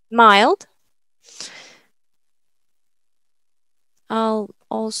 but mild. I'll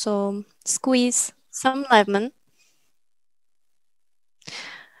also squeeze some lemon.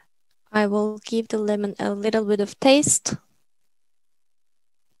 I will give the lemon a little bit of taste.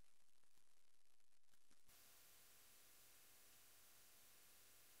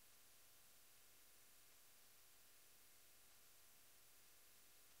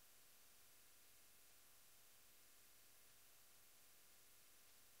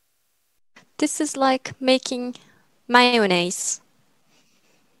 This is like making mayonnaise.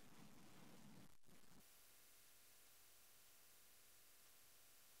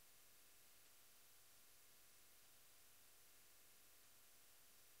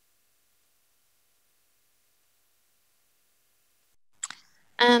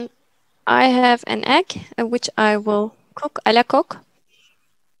 And I have an egg, which I will cook à la coque.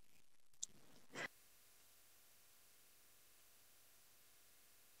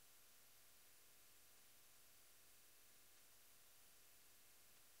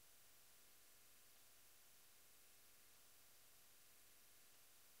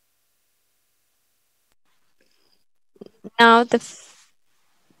 Now the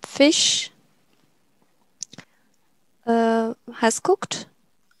fish has cooked.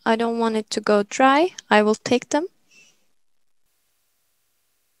 I don't want it to go dry. I will take them.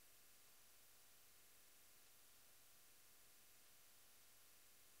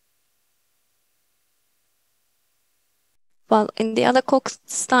 While in the other cooked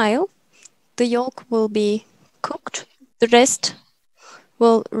style, the yolk will be cooked. The rest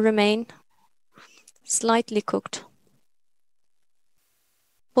will remain slightly cooked.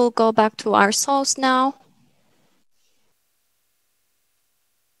 We'll go back to our sauce now.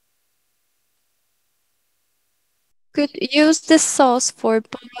 Could use this sauce for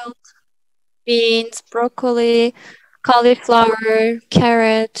boiled beans, broccoli, cauliflower,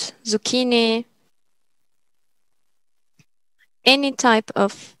 carrot, zucchini, any type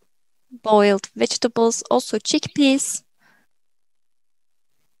of boiled vegetables, also chickpeas.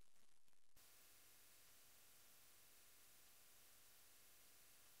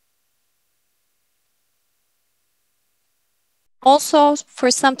 Also for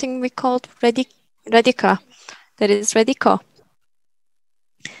something we called radica, that is radico.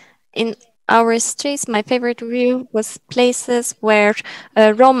 In our streets, my favorite view was places where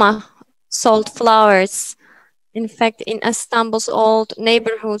Roma sold flowers. In fact, in Istanbul's old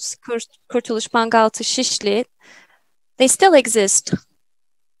neighborhoods, Kurtuluş Mangaltı, Şişli, they still exist.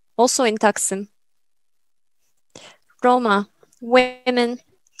 Also in Taksim. Roma women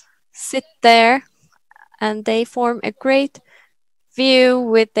sit there and they form a great view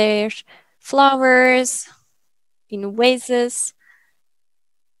with their flowers in vases.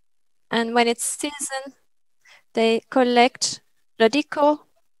 And when it's season, they collect radico,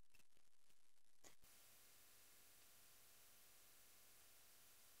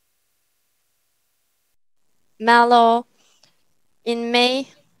 mallow. In May,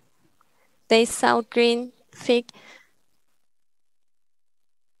 they sell green fig.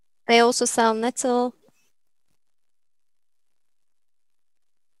 They also sell nettle.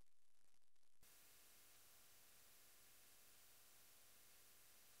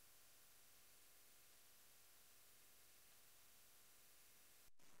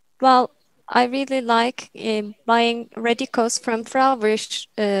 Well, I really like buying radicos from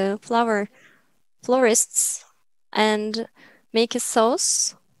flower florists and make a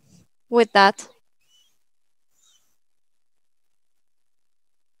sauce with that.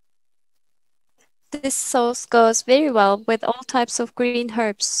 This sauce goes very well with all types of green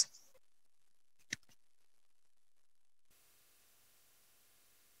herbs.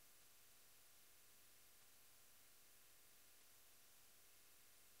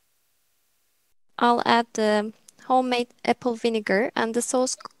 I'll add the homemade apple vinegar, and the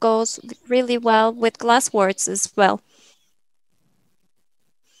sauce goes really well with glassworts as well,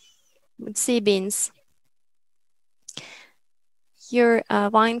 with sea beans. You're a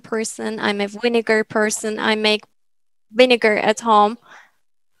wine person, I'm a vinegar person. I make vinegar at home.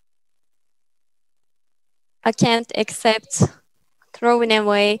 I can't accept throwing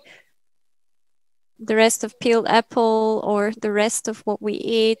away the rest of peeled apple or the rest of what we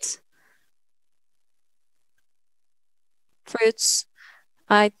eat. Fruits.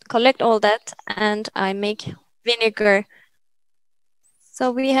 I collect all that and I make vinegar.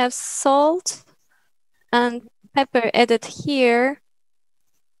 So we have salt and pepper added here.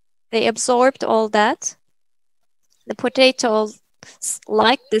 They absorbed all that. The potatoes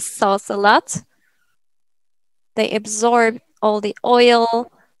like this sauce a lot. They absorb all the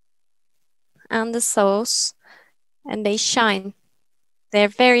oil and the sauce and they shine. They're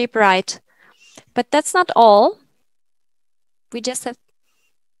very bright. But that's not all. We just have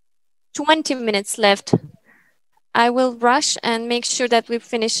 20 minutes left. I will rush and make sure that we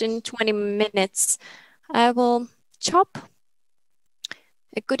finish in 20 minutes. I will chop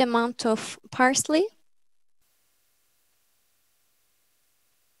a good amount of parsley.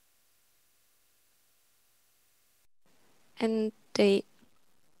 And the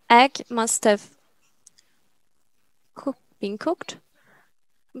egg must have been cooked.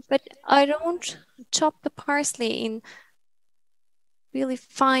 But I don't chop the parsley in really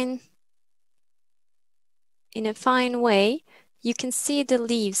fine, in a fine way. You can see the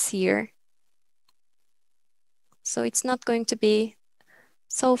leaves here. So it's not going to be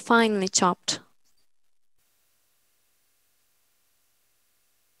so finely chopped.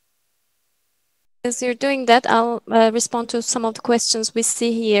 As you're doing that, I'll respond to some of the questions we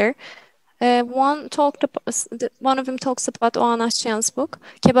see here. One of them talks about Oğan Aşçıyan's book.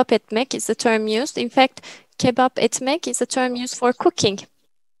 Kebap etmek is the term used. In fact, kebap etmek is a term used for cooking.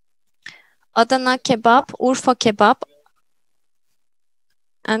 Adana kebap, Urfa kebap,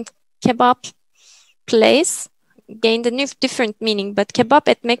 and kebap place gained a new different meaning, but kebap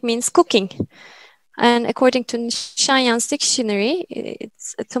etmek means cooking. And according to Nishanian's dictionary,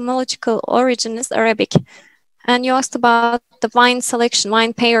 its etymological origin is Arabic. And you asked about the wine selection,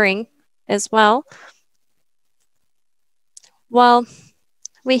 wine pairing as well. Well,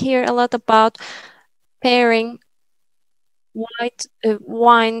 we hear a lot about pairing white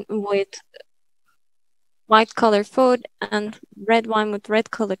wine with white colored food and red wine with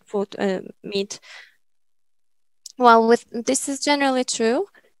red colored food meat. Well, this is generally true.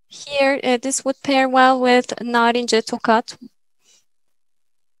 Here, this would pair well with narince tokat,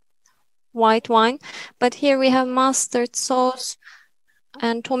 white wine, but here we have mustard sauce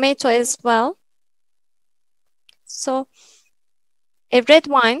and tomato as well. So a red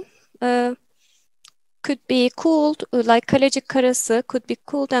wine could be cooled, like Kalecik Karası could be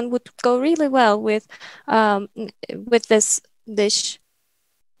cooled and would go really well with this dish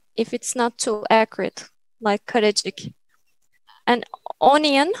if it's not too acrid, like Kalecik. And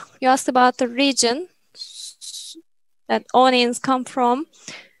onion, you asked about the region that onions come from,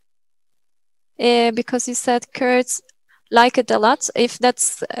 because you said Kurds like it a lot. If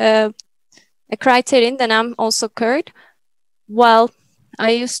that's a criterion, then I'm also Kurd. Well,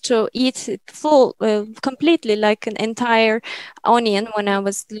 I used to eat it full, completely, like an entire onion when I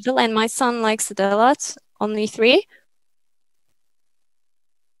was little, and my son likes it a lot, only 3.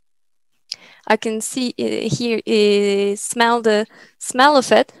 I can see here, smell the smell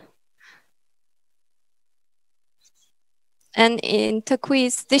of it. And in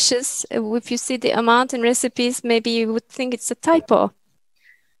Takuhi's dishes, if you see the amount in recipes, maybe you would think it's a typo.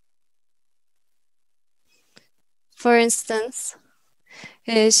 For instance,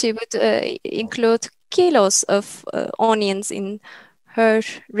 she would include kilos of onions in her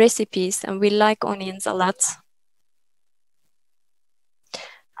recipes, and we like onions a lot.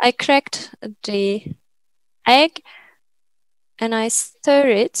 I cracked the egg and I stir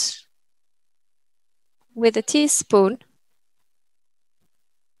it with a teaspoon.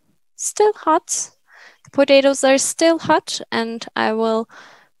 Still hot. The potatoes are still hot, and I will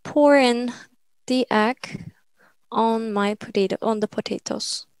pour in the egg on the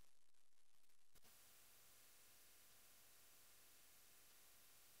potatoes.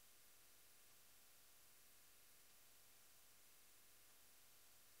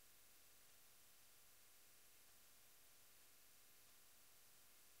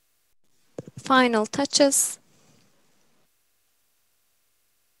 Final touches.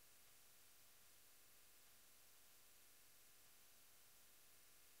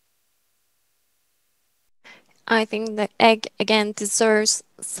 I think the egg again deserves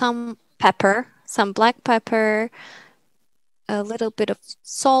some pepper, some black pepper, a little bit of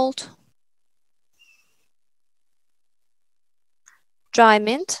salt, dry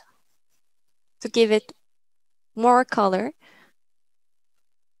mint to give it more color.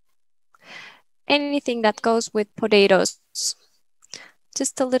 Anything that goes with potatoes.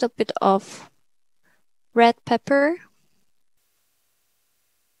 Just a little bit of red pepper.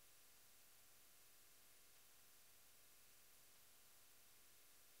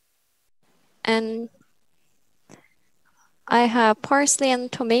 And I have parsley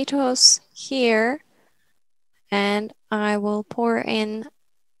and tomatoes here. And I will pour in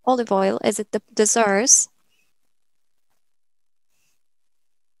olive oil as it deserves.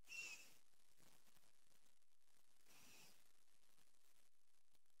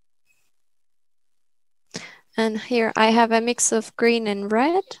 And here I have a mix of green and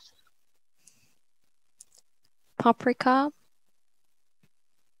red, paprika,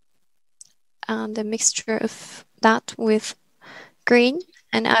 and a mixture of that with green.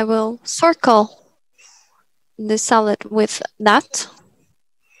 And I will circle the salad with that.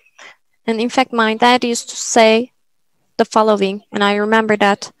 And in fact, my dad used to say the following, and I remember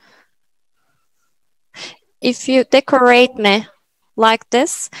that. If you decorate me like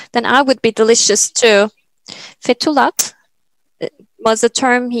this, then I would be delicious too. Fetulat was a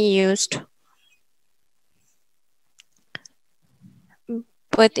term he used.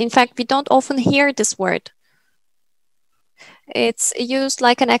 But in fact, we don't often hear this word. It's used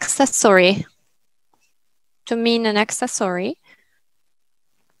like an accessory, to mean an accessory.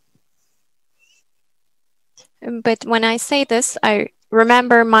 But when I say this, I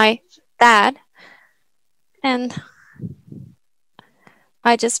remember my dad, and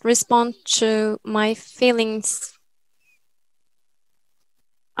I just respond to my feelings.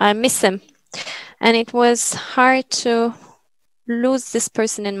 I miss him. And it was hard to lose this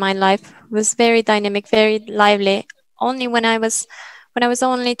person in my life. It was very dynamic, very lively. Only when I was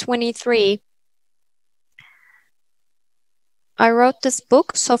only 23, I wrote this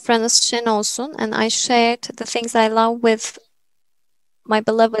book, Sofranız Şen Olsun, and I shared the things I love with my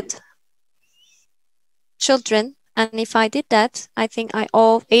beloved children. And if I did that, I think I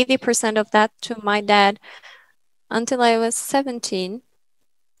owe 80% of that to my dad. Until I was 17,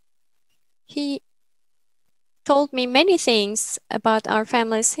 he told me many things about our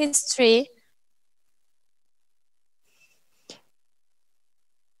family's history,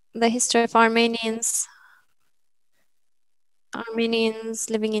 the history of Armenians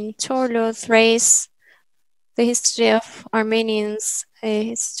living in Çorlu, Thrace, the history of Armenians, a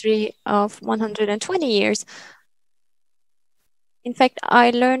history of 120 years. In fact,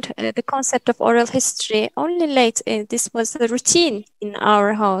 I learned the concept of oral history only late. This was the routine in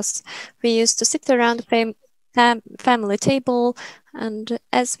our house. We used to sit around the family table, and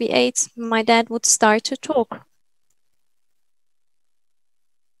as we ate, my dad would start to talk.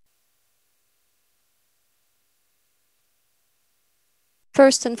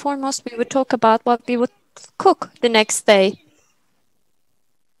 First and foremost, we would talk about what we would cook the next day.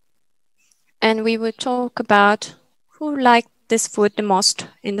 And we would talk about who liked this food the most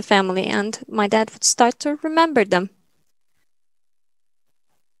in the family, and my dad would start to remember them.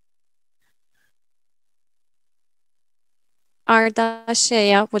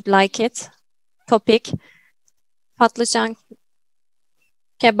 Ardashaya would like it. Topic. Patlıcan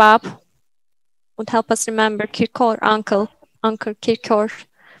kebab would help us remember Kirkor, Uncle Kirkor.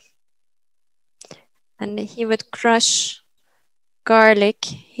 And he would crush garlic.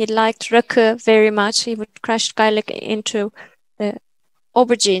 He liked rakı very much. He would crush garlic into the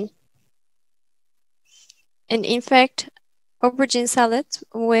aubergine. And in fact, aubergine salad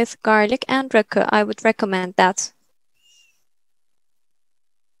with garlic and rakı, I would recommend that.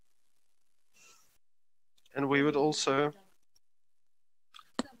 And we would also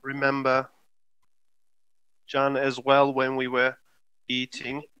remember Can as well when we were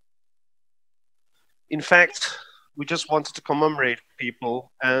eating. In fact, we just wanted to commemorate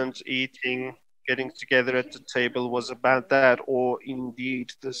people, and eating, getting together at the table was about that, or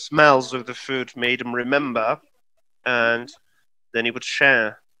indeed the smells of the food made him remember, and then he would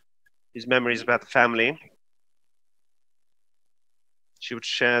share his memories about the family. She would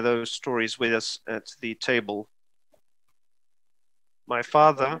share those stories with us at the table. My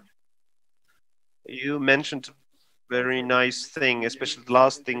father, you mentioned a very nice thing, especially the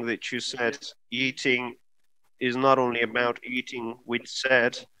last thing that you said. Eating is not only about eating, which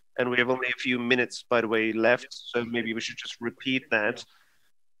said, and we have only a few minutes, by the way, left, so maybe we should just repeat that.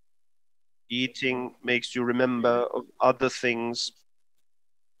 Eating makes you remember of other things,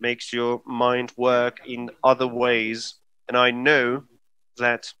 makes your mind work in other ways, and I know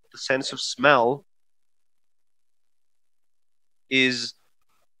that the sense of smell is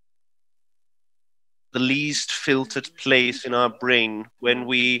the least filtered place in our brain. When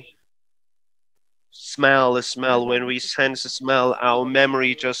we smell a smell, when we sense a smell, our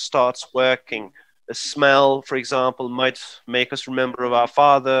memory just starts working. A smell, for example, might make us remember of our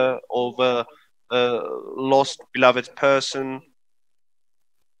father, of a lost beloved person.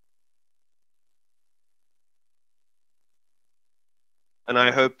 And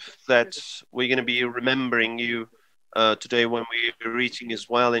I hope that we're going to be remembering you today when we're eating as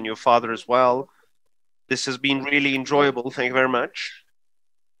well, and your father as well. This has been really enjoyable. Thank you very much.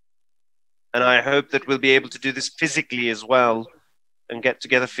 And I hope that we'll be able to do this physically as well and get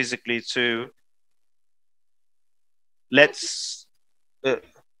together physically too. Let's,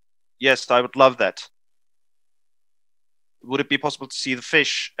 yes, I would love that. Would it be possible to see the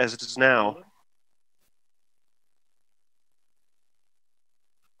fish as it is now?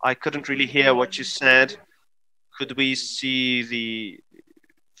 I couldn't really hear what you said. Could we see the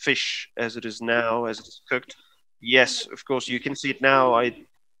fish as it is now, as it is cooked? Yes, of course, you can see it now.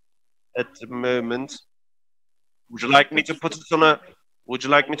 At the moment. Would you like me to put it on a? Would you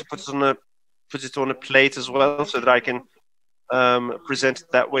like me to put it on a plate as well, so that I can present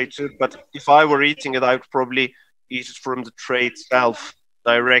it that way too? But if I were eating it, I would probably eat it from the tray itself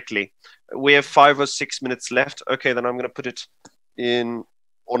directly. We have 5 or 6 minutes left. Okay, then I'm going to put it in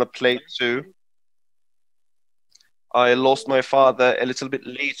on a plate too. I lost my father a little bit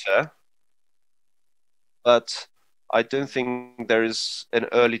later, but I don't think there is an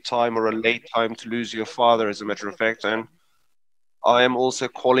early time or a late time to lose your father, as a matter of fact. And I am also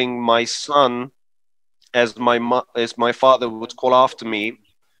calling my son as my father would call after me.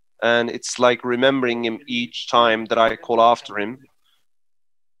 And it's like remembering him each time that I call after him.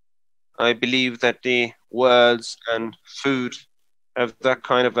 I believe that the words and food have that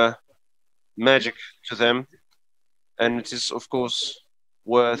kind of a magic to them. And it is, of course,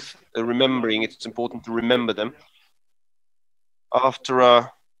 worth remembering. It's important to remember them. After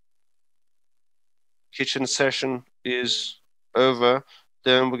a kitchen session is over,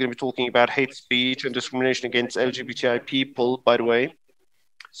 then we're going to be talking about hate speech and discrimination against LGBTI people, by the way.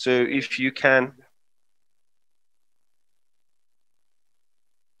 So if you can,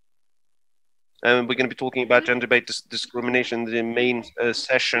 and we're going to be talking about gender-based discrimination in the main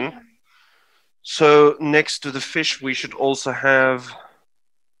session. So next to the fish, we should also have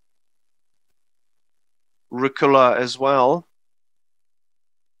rucola as well.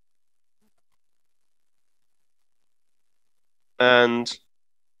 And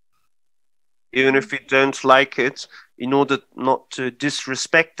even if we don't like it, in order not to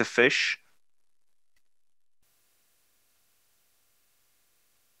disrespect the fish,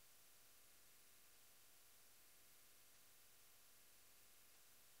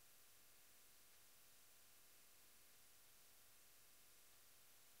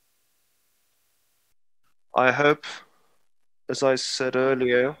 I hope, as I said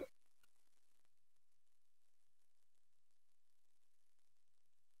earlier,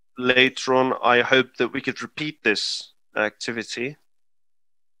 later on, I hope that we could repeat this activity.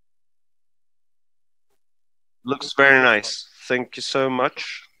 Looks very nice. Thank you so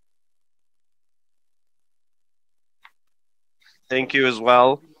much. Thank you as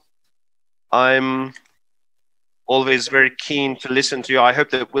well. I'm always very keen to listen to you. I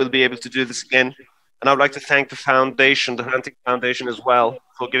hope that we'll be able to do this again. And I would like to thank the foundation, the Hunting Foundation as well,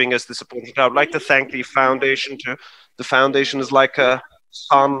 for giving us this opportunity. I would like to thank the foundation too. The foundation is like a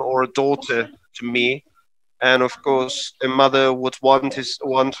son or a daughter to me. And of course, a mother would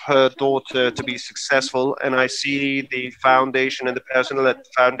want her daughter to be successful. And I see the foundation and the personnel at the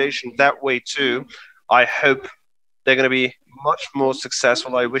foundation that way too. I hope they're going to be much more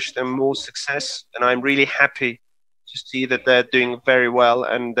successful. I wish them more success. And I'm really happy to see that they're doing very well.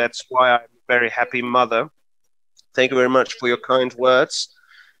 And that's why I'm a very happy mother. Thank you very much for your kind words.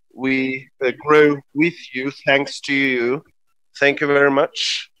 We grow with you, thanks to you. Thank you very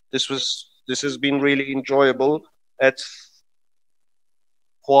much. This has been really enjoyable. At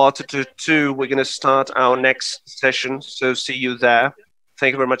 1:45, we're going to start our next session. So see you there.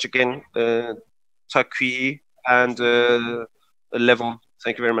 Thank you very much again, Takuhi and Levon.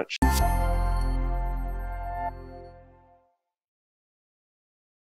 Thank you very much.